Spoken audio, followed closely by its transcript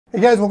Hey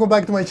guys, welcome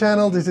back to my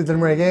channel. This is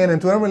Elmer again, and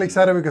today I'm really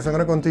excited because I'm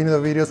going to continue the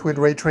videos with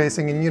ray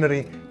tracing in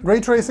Unity.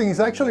 Ray tracing is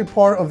actually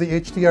part of the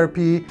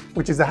HDRP,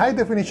 which is the high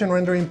definition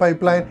rendering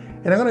pipeline,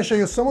 and I'm going to show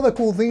you some of the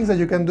cool things that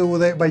you can do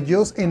with it by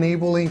just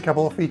enabling a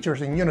couple of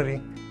features in Unity.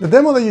 The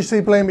demo that you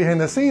see playing behind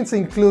the scenes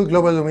include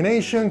global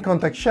illumination,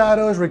 contact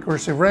shadows,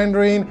 recursive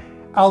rendering,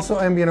 also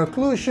ambient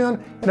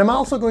occlusion, and I'm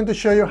also going to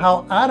show you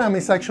how Atom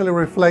is actually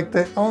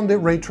reflected on the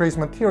ray trace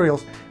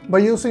materials by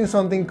using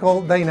something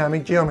called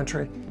dynamic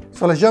geometry.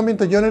 So let's jump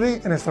into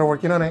Unity and start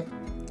working on it.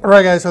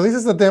 Alright guys, so this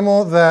is the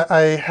demo that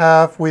I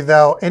have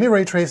without any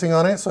ray tracing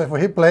on it. So if we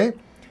hit play,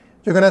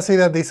 you're gonna see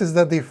that this is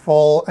the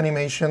default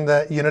animation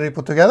that Unity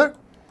put together.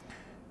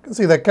 You can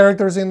see the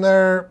characters in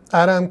there,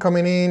 Atom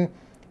coming in,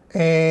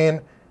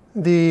 and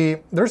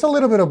there's a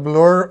little bit of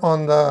blur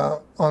on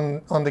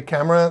the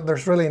camera.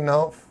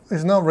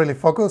 It's not really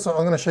focused, so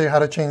I'm gonna show you how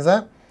to change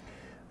that.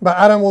 But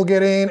Atom will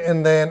get in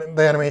and then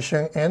the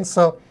animation ends.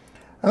 So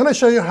I'm going to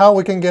show you how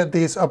we can get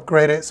these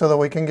upgraded so that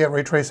we can get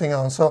ray tracing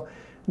on. So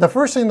the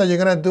first thing that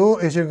you're going to do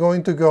is you're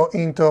going to go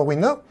into a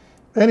window.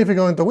 And if you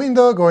go into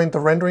window, go into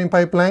rendering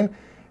pipeline,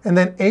 and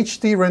then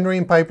HD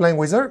rendering pipeline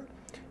wizard.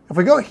 If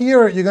we go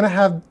here, you're going to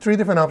have three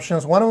different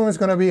options. One of them is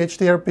going to be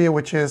HDRP,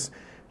 which is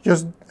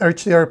just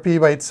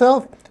HDRP by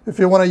itself. If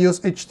you want to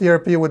use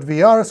HDRP with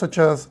VR, such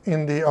as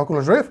in the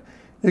Oculus Rift,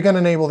 you can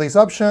enable this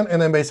option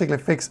and then basically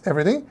fix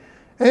everything.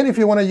 And if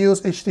you want to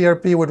use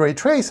HDRP with ray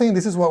tracing,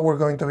 this is what we're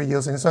going to be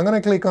using. So I'm going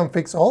to click on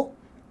Fix All.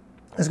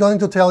 It's going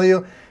to tell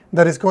you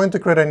that it's going to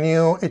create a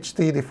new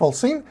HD default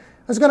scene.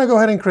 It's going to go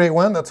ahead and create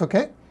one, that's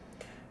okay.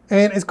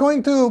 And it's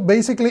going to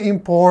basically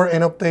import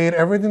and update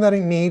everything that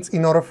it needs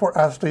in order for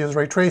us to use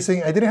ray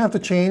tracing. I didn't have to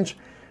change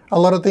a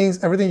lot of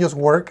things, everything just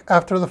worked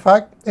after the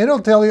fact. It'll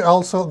tell you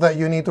also that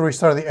you need to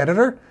restart the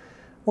editor.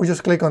 We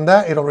just click on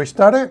that, it'll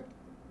restart it.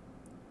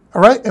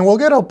 All right, and we'll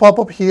get a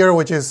pop-up here,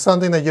 which is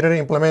something that you didn't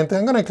implement.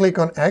 I'm going to click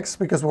on X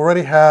because we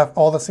already have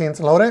all the scenes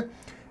loaded.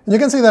 And you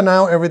can see that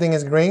now everything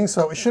is green,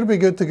 so it should be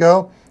good to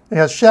go. It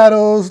has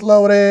shadows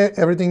loaded,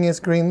 everything is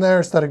green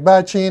there, static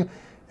batching,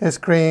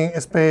 screen,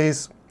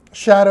 space,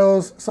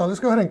 shadows. So let's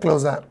go ahead and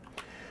close that.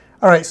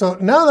 All right, so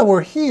now that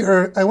we're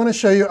here, I want to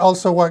show you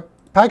also what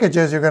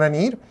packages you're going to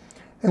need.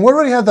 And we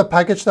already have the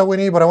package that we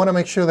need, but I want to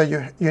make sure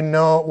that you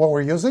know what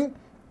we're using.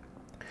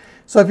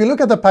 So if you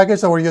look at the package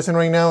that we're using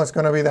right now, it's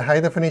going to be the high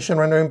definition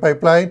rendering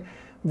pipeline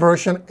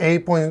version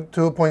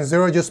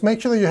 8.2.0. Just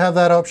make sure that you have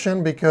that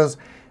option because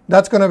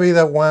that's going to be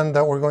the one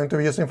that we're going to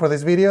be using for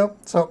this video.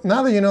 So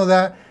now that you know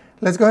that,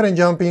 let's go ahead and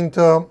jump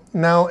into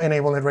now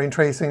enabling ray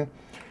tracing.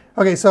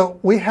 Okay, so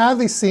we have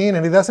this scene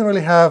and it doesn't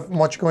really have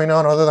much going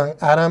on other than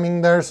Atom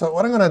in there. So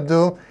what I'm going to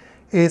do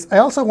is I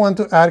also want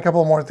to add a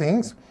couple more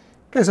things.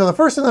 Okay, so the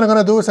first thing that I'm going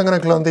to do is I'm going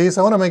to clone this.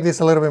 I want to make this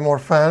a little bit more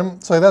fun.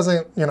 So it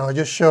doesn't, it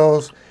just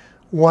shows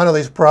one of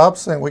these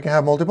props and we can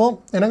have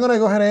multiple. And I'm going to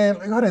go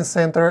ahead and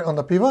center on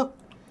the pivot.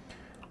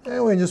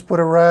 And we can just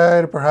put it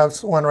right,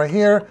 perhaps one right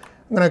here.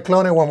 I'm going to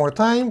clone it one more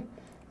time.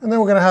 And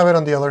then we're going to have it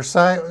on the other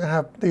side. We're going to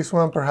have this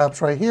one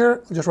perhaps right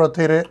here. Just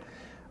rotate it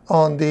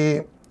on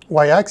the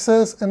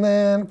y-axis and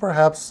then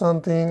perhaps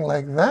something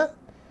like that.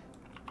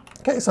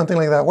 Okay, something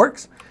like that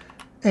works.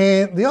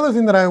 And the other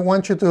thing that I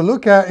want you to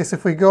look at is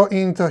if we go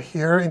into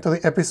here, into the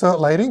episode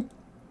lighting,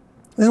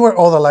 this is where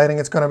all the lighting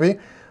is going to be.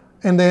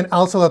 And then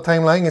also the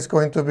timeline is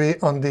going to be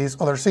on these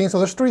other scenes. So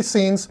there's three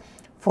scenes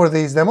for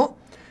this demo.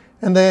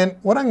 And then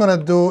what I'm going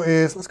to do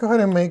is, let's go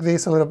ahead and make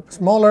this a little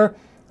smaller.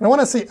 And I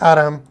want to see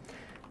Atom.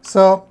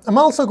 So I'm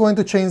also going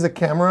to change the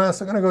camera.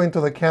 So I'm going to go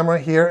into the camera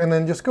here and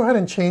then just go ahead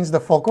and change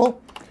the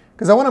focal.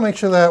 Because I want to make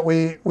sure that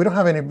we don't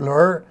have any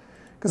blur.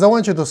 Because I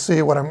want you to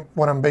see what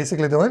I'm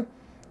basically doing.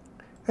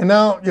 And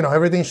now,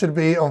 everything should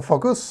be on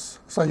focus.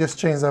 So I just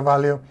change the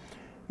value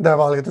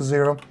to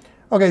 0.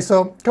 Okay,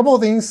 so a couple of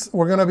things.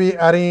 We're going to be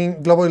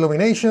adding global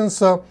illumination.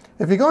 So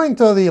if you go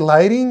into the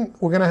lighting,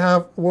 we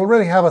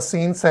already have a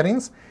scene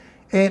settings.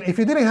 And if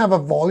you didn't have a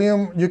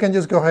volume, you can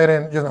just go ahead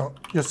and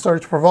just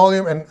search for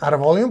volume and add a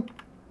volume.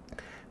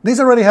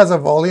 This already has a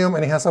volume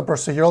and it has a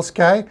procedural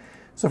sky.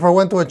 So if I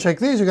went to check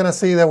this, you're going to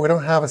see that we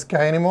don't have a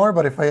sky anymore.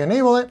 But if I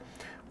enable it,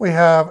 we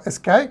have a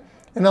sky.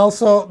 And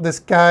also the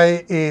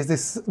sky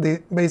is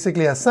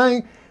basically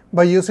assigned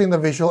by using the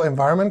visual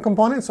environment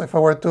component. So if I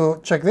were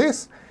to check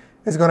this,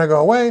 it's going to go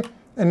away,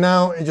 and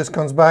now it just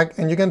comes back,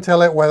 and you can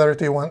tell it whether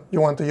you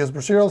want to use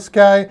procedural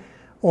sky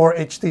or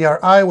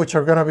HDRI, which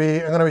I'm going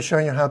to be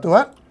showing you how to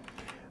add.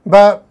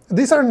 But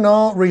these are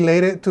not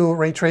related to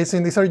ray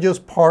tracing. These are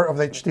just part of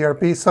the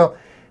HDRP. So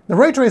the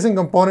ray tracing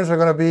components are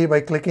going to be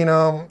by clicking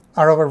on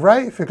arrow over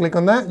right. If you click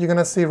on that, you're going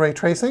to see ray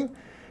tracing.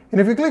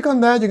 And if you click on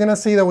that, you're going to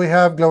see that we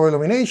have global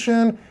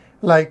illumination,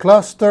 light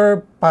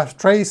cluster, path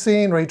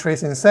tracing, ray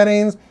tracing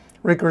settings,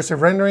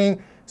 recursive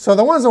rendering. So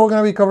the ones that we're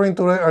going to be covering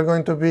today are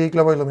going to be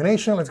global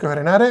illumination. Let's go ahead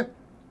and add it.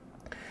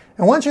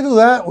 And once you do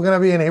that, we're going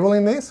to be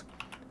enabling this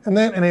and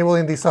then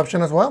enabling this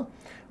option as well.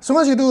 As soon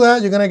as you do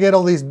that, you're going to get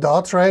all these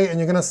dots, right? And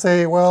you're going to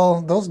say,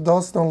 well, those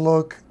dots doesn't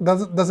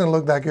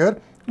look that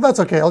good. That's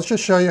okay. I'll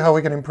just show you how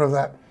we can improve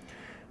that.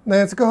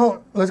 Let's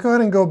go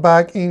ahead and go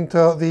back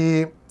into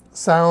the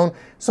sound.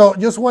 So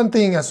just one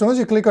thing, as soon as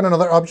you click on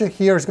another object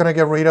here, it's going to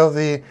get rid of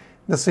the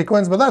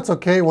sequence, but that's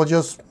okay. We'll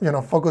just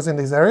focus in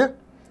this area.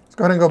 Let's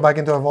go ahead and go back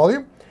into a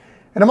volume.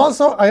 And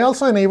I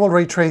also enabled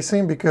ray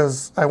tracing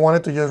because I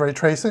wanted to use ray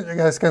tracing. You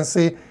guys can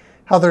see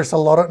how there's a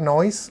lot of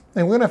noise,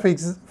 and we're going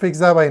to fix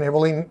that by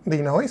enabling the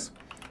noise.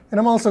 And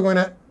I'm also going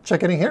to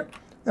check it in here.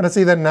 You're going to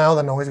see that now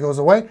the noise goes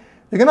away.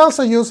 You can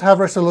also use half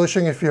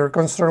resolution if you're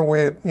concerned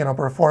with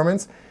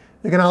performance.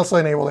 You can also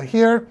enable it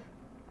here,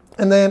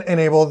 and then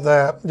enable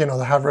the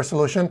the half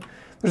resolution.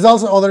 There's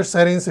also other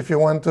settings if you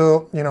want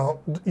to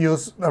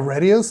use a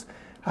radius,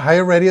 a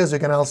higher radius. You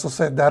can also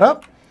set that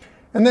up.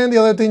 And then the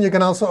other thing, you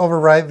can also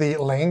override the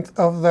length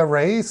of the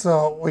ray.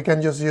 So we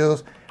can just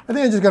use, I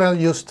think I'm just going to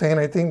use 10,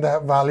 I think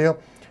that value.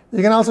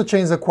 You can also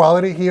change the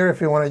quality here if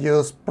you want to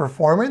use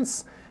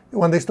performance. You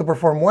want this to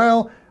perform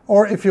well,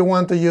 or if you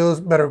want to use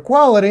better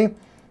quality,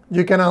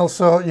 you can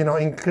also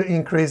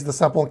increase the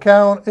sample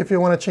count if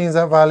you want to change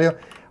that value.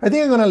 I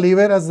think I'm going to leave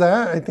it as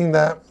that. I think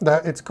that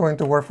it's going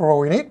to work for what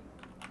we need.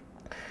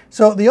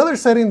 So the other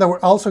setting that we're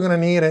also going to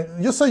need,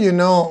 and just so you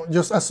know,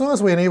 just as soon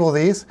as we enable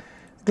these,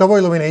 global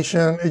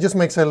illumination, it just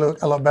makes it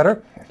look a lot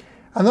better.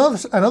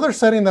 Another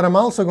setting that I'm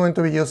also going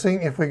to be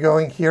using, if we go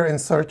in here and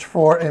search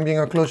for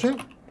ambient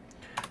occlusion,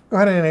 go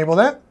ahead and enable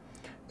that.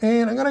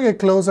 And I'm going to get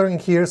closer in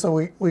here so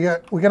we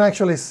can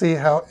actually see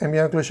how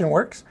ambient occlusion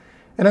works.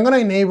 And I'm going to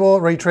enable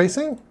ray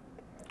tracing.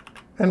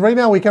 And right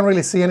now we can't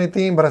really see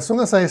anything, but as soon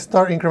as I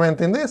start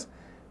incrementing this,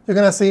 you're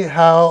going to see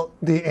how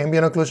the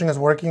ambient occlusion is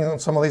working on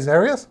some of these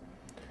areas.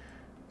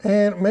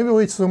 And maybe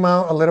we zoom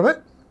out a little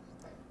bit.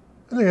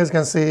 You guys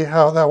can see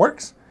how that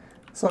works.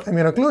 So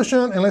ambient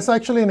occlusion, and let's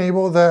actually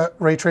enable the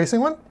ray tracing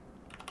one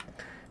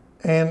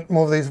and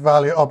move this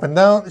value up and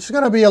down. It's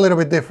going to be a little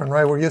bit different,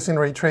 right? We're using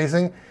ray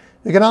tracing.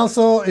 You can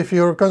also, if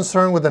you're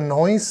concerned with the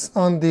noise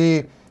on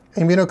the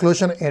ambient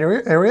occlusion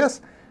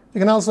areas, you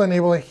can also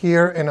enable it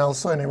here and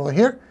also enable it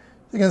here.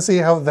 You can see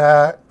how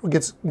that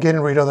getting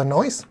rid of the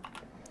noise.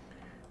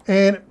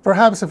 And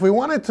perhaps if we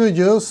wanted to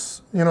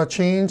just,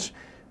 change,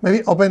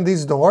 maybe open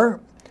this door.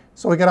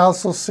 So we can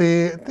also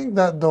see, I think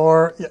that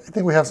door, yeah, I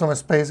think we have some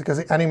space because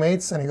it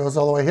animates and it goes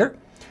all the way here.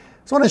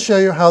 So I want to show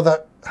you how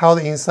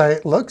the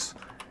inside looks.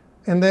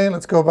 And then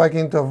let's go back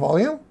into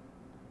volume.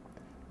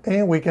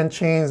 And we can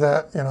change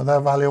that,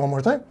 that value one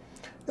more time.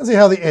 You can see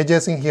how the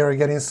edges in here are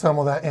getting some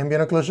of that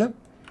ambient occlusion.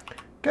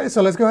 Okay,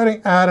 so let's go ahead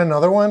and add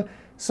another one.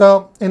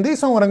 So in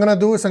this one, what I'm going to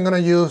do is I'm going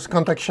to use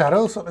contact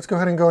shadows. So let's go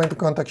ahead and go into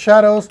contact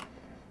shadows.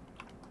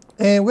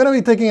 And we're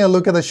going to be taking a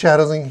look at the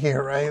shadows in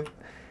here, right?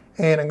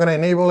 And I'm going to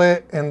enable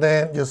it and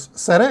then just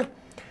set it.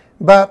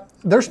 But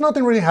there's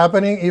nothing really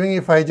happening. Even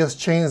if I just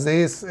change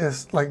this,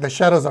 it's like the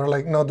shadows are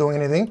like not doing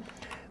anything.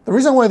 The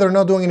reason why they're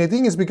not doing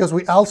anything is because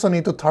we also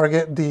need to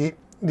target the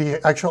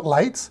actual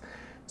lights.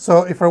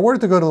 So if I were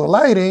to go to the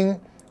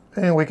lighting,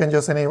 and we can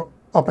just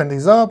open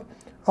these up,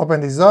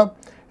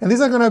 and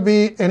these are going to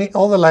be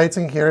all the lights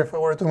in here. If I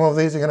were to move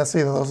these, you're going to see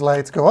that those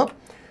lights go up.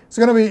 It's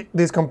going to be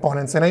these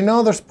components. And I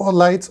know there's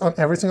spotlights on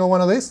every single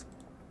one of these.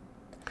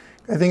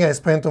 I think I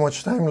spent too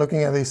much time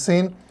looking at this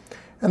scene.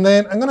 And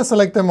then I'm going to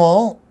select them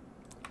all.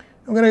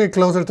 I'm going to get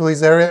closer to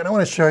this area, and I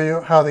want to show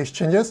you how this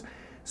changes.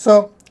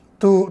 So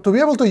to be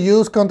able to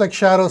use contact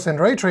shadows and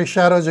ray trace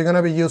shadows, you're going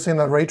to be using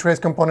a ray trace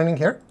component in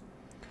here.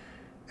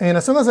 And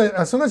as soon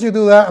as you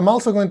do that, I'm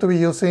also going to be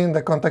using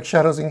the contact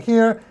shadows in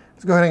here.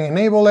 Let's go ahead and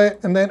enable it,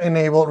 and then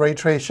enable ray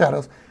trace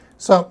shadows.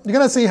 So you're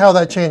going to see how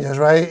that changes,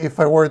 right? If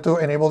I were to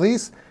enable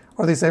these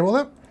or disable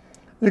them.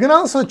 You can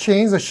also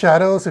change the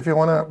shadows if you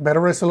want a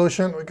better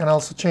resolution. We can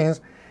also change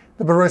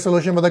the better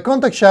resolution, but the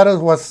contact shadows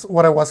was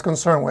what I was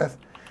concerned with.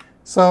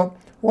 So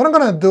what I'm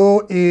going to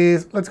do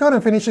is, let's go ahead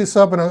and finish this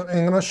up, and I'm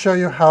going to show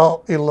you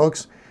how it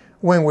looks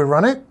when we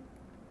run it.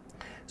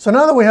 So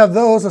now that we have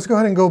those, let's go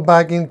ahead and go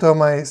back into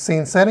my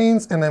scene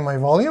settings and then my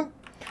volume.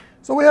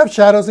 So we have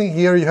shadows in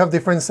here. You have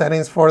different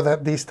settings for the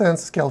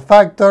distance, scale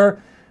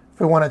factor. If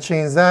we want to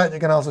change that, you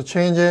can also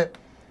change it.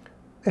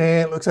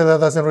 And it looks like that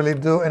doesn't really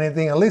do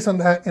anything, at least in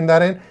that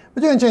end.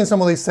 But you can change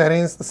some of these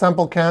settings. The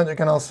sample count, you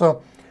can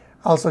also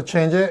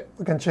change it.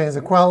 We can change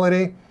the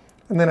quality.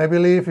 And then I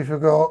believe if you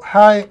go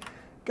high,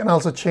 you can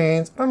also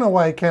change. I don't know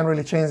why I can't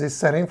really change this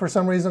setting for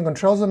some reason.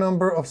 Controls the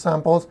number of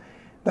samples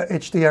that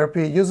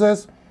HDRP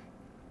uses.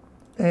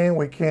 And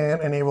we can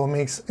enable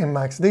mix and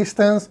max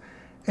distance.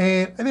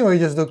 And anyway, we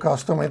just do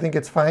custom. I think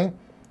it's fine.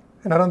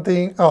 And I don't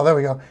think, oh, there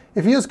we go.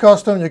 If you use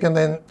custom, you can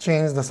then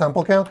change the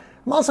sample count.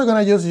 I'm also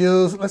going to just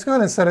use, let's go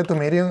ahead and set it to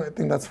medium. I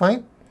think that's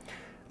fine.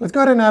 Let's go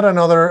ahead and add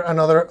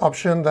another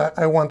option that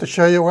I want to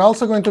show you. We're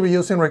also going to be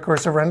using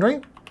recursive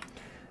rendering.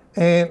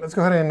 And let's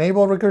go ahead and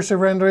enable recursive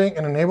rendering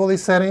and enable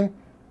this setting.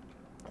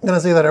 You're going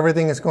to see that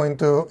everything is going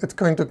to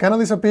kind of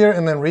disappear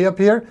and then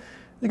reappear.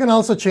 You can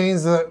also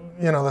change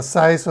the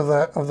size of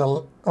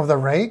the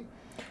ray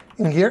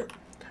in here.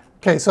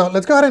 Okay, so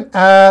let's go ahead and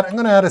add, I'm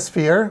going to add a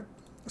sphere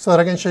so that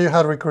I can show you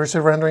how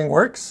recursive rendering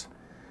works.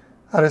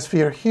 Add a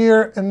sphere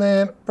here, and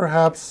then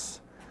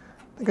perhaps,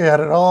 I think I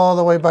added it all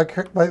the way back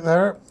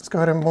there. Let's go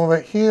ahead and move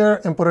it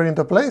here and put it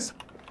into place.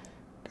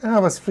 I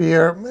have a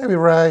sphere maybe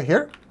right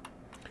here.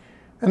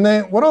 And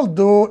then what I'll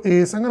do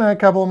is I'm going to add a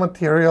couple of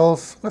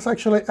materials. Let's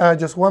actually add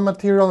just one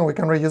material and we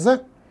can reuse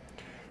it.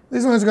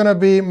 This one is going to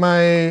be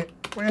my,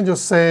 we can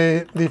just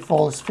say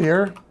default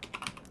sphere.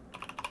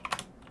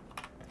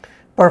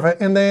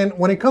 Perfect. And then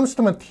when it comes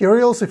to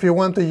materials, if you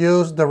want to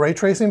use the ray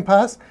tracing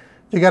pass,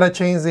 you got to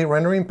change the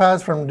rendering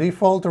pass from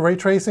default to ray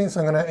tracing.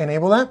 So I'm going to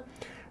enable that.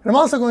 And I'm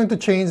also going to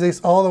change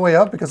this all the way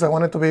up because I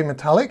want it to be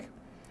metallic.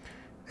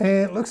 And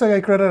it looks like I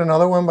created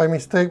another one by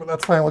mistake, but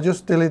that's fine. We'll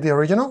just delete the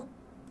original.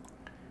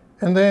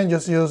 And then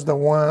just use the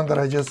one that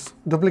I just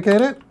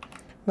duplicated.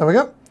 There we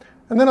go.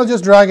 And then I'll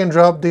just drag and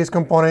drop this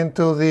component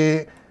to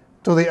the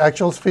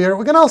actual sphere.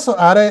 We can also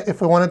add it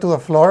if we want it to the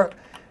floor.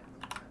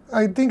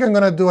 I think I'm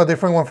going to do a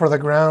different one for the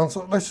ground.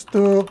 So let's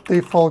do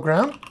default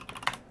ground.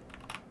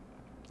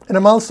 And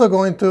I'm also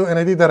going to, and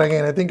I did that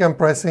again, I think I'm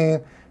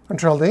pressing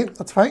Control D,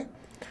 that's fine.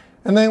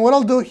 And then what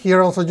I'll do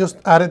here, also just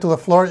add it to the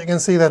floor. You can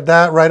see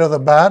that right off the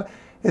bat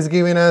is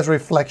giving us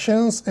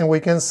reflections, and we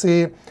can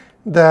see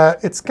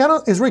that it's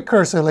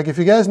recursive. Like if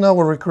you guys know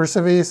what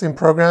recursive is in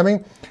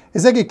programming,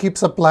 it's like it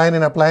keeps applying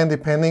and applying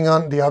depending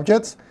on the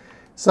objects.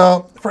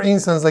 So for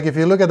instance, like if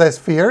you look at the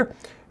sphere,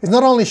 it's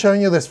not only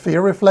showing you the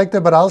sphere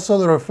reflected, but also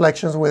the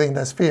reflections within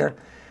the sphere.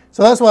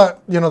 So that's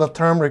what, you know, the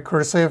term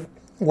recursive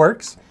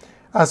works.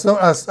 As soon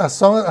as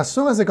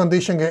the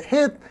condition gets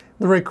hit,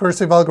 the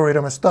recursive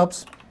algorithm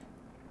stops.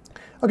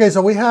 Okay,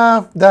 so we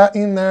have that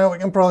in there. We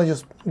can probably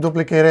just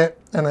duplicate it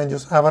and then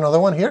just have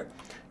another one here.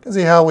 You can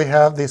see how we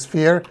have this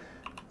sphere.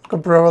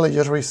 Could probably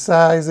just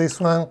resize this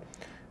one,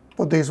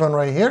 put this one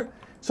right here.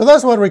 So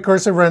that's what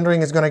recursive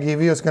rendering is going to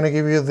give you. It's going to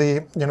give you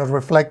the, you know,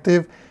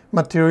 reflective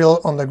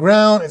material on the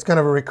ground. It's going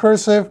to be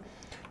recursive,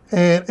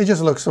 and it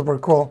just looks super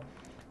cool.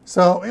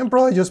 So we can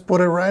probably just put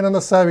it right on the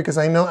side because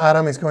I know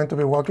Adam is going to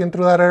be walking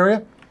through that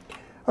area.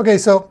 Okay,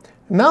 so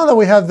now that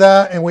we have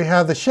that and we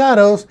have the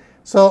shadows,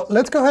 so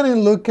let's go ahead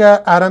and look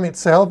at Adam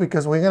itself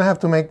because we're going to have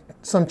to make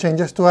some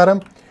changes to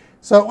Adam.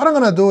 So what I'm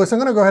going to do is I'm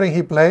going to go ahead and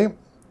hit play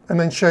and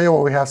then show you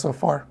what we have so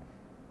far.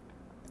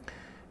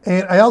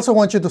 And I also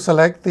want you to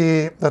select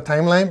the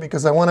timeline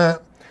because I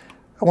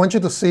want you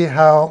to see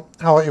how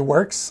it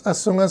works as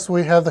soon as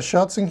we have the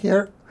shots in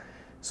here.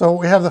 So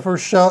we have the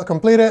first shot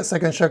completed,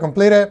 second shot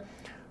completed.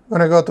 We're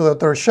going to go to the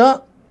third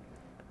shot,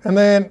 and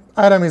then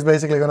Adam is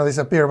basically going to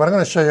disappear. But I'm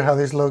going to show you how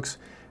this looks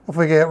if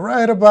we get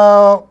right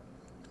about,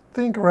 I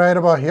think right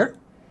about here.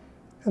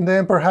 And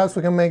then perhaps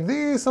we can make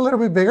these a little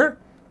bit bigger.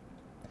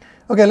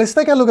 Okay, let's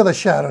take a look at the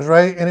shadows,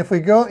 right? And if we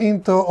go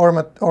into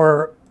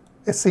our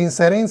scene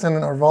settings and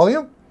in our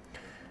volume,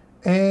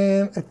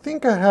 and I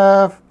think I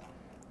have,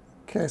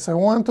 okay, so I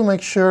want to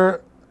make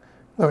sure,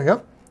 there we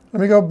go.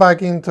 Let me go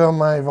back into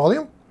my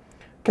volume.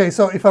 Okay,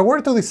 so if I were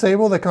to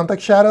disable the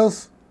contact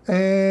shadows,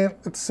 and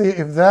let's see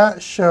if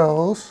that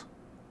shows,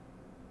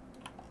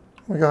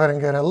 we go ahead and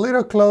get a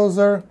little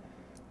closer,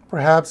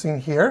 perhaps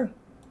in here.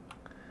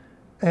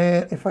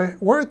 And if I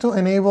were to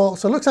enable,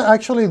 so it looks like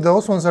actually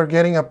those ones are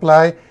getting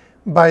applied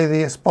by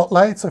the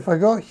spotlight. So if I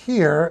go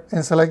here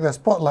and select the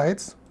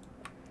spotlights,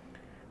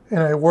 and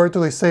I were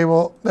to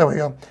disable, there we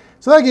go.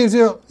 So that gives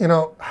you, you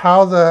know,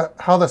 how the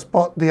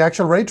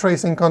actual ray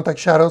tracing contact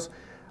shadows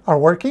are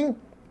working.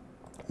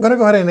 I'm going to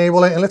go ahead and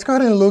enable it, and let's go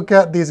ahead and look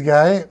at this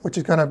guy, which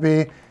is going to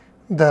be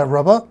the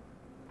robot.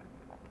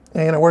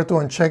 And I were to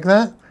uncheck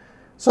that.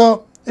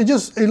 So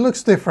it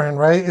looks different,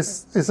 right?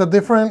 It's a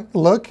different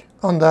look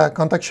on the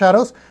contact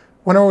shadows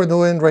whenever we're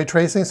doing ray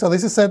tracing. So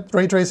this is set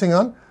ray tracing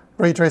on,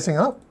 ray tracing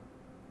off.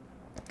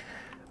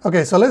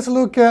 Okay, so let's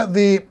look at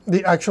the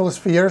actual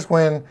spheres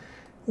when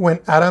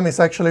Adam is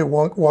actually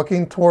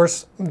walking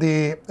towards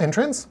the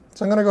entrance.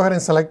 So I'm going to go ahead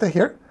and select it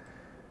here.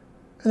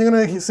 And you're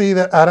going to see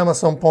that Adam at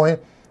some point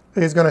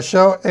is going to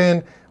show.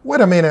 And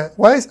wait a minute,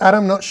 why is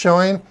Adam not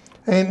showing?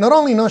 And not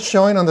only not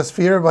showing on the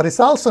sphere, but it's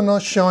also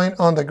not showing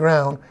on the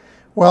ground.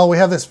 Well, we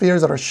have the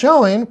spheres that are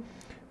showing,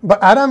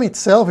 but Adam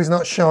itself is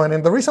not showing.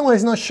 And the reason why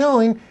it's not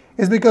showing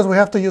is because we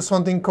have to use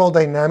something called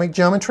dynamic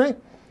geometry.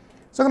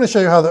 So I'm going to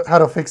show you how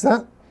to fix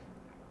that.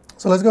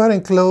 So let's go ahead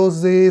and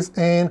close this,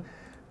 and I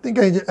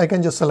think I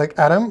can just select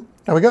Adam.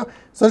 There we go.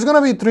 So there's going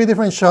to be 3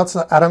 different shots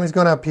that Adam is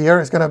going to appear.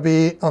 It's going to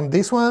be on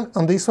this one,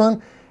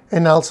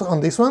 and also on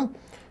this one.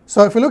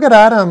 So if we look at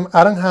Adam,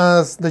 Adam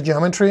has the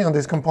geometry on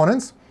these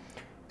components.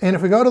 And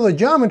if we go to the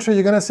geometry,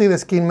 you're going to see the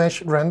skin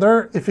mesh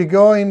render. If you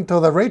go into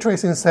the ray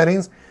tracing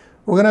settings,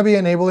 we're going to be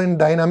enabling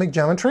dynamic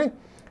geometry.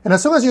 And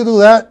as soon as you do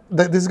that,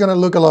 this is going to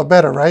look a lot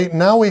better, right?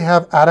 Now we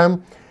have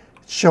Adam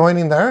showing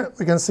in there.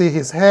 We can see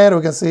his head,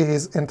 we can see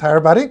his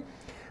entire body.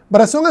 But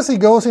as soon as he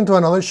goes into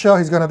another shot,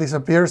 he's going to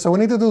disappear. So we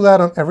need to do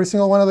that on every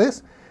single one of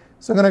these.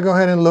 So I'm going to go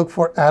ahead and look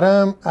for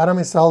Adam. Adam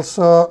is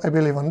also, I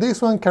believe, on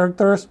this one,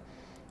 characters,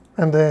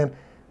 and then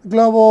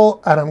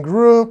global, Adam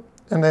group,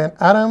 and then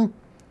Adam,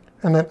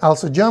 and then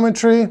also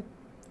geometry.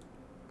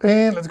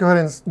 And let's go ahead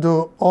and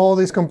do all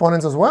these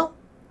components as well.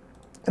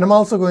 And I'm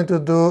also going to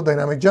do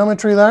dynamic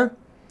geometry there.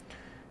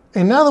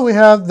 And now that we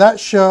have that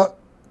shot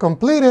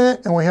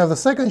completed, and we have the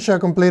second shot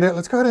completed,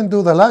 let's go ahead and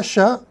do the last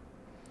shot.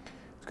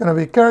 It's going to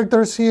be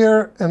characters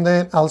here, and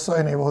then also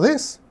enable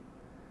this.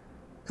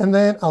 And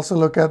then also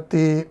look at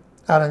the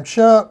atom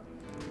shot,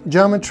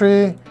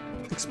 geometry,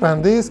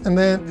 expand this, and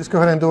then just go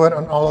ahead and do it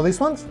on all of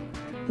these ones.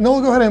 And then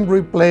we'll go ahead and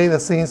replay the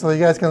scene so you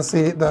guys can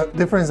see the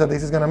difference that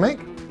this is gonna make.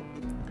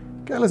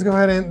 Okay, let's go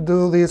ahead and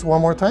do this one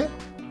more time.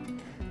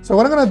 So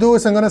what I'm gonna do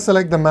is I'm gonna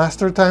select the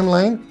master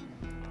timeline,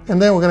 and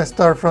then we're gonna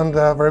start from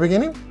the very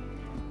beginning.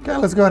 Okay,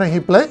 let's go ahead and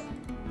hit play.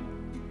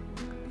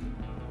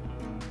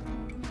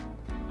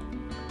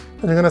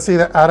 And you're gonna see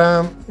that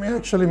Atom, let me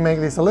actually make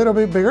this a little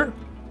bit bigger.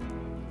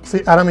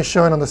 See, Atom is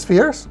showing on the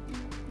spheres.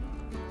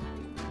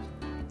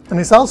 And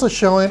it's also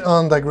showing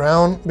on the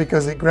ground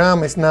because the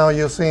ground is now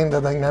using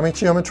the dynamic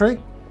geometry,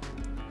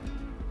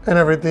 and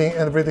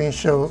everything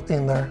shows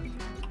in there.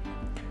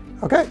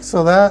 Okay,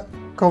 so that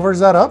covers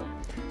that up.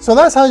 So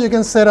that's how you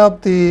can set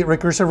up the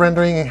recursive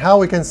rendering and how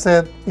we can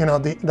set,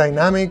 the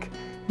dynamic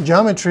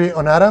geometry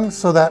on Atom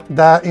so that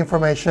that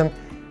information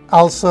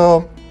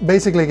also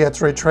basically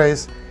gets ray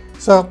traced.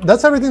 So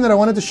that's everything that I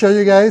wanted to show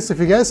you guys. If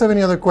you guys have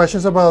any other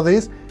questions about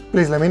this,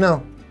 please let me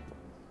know.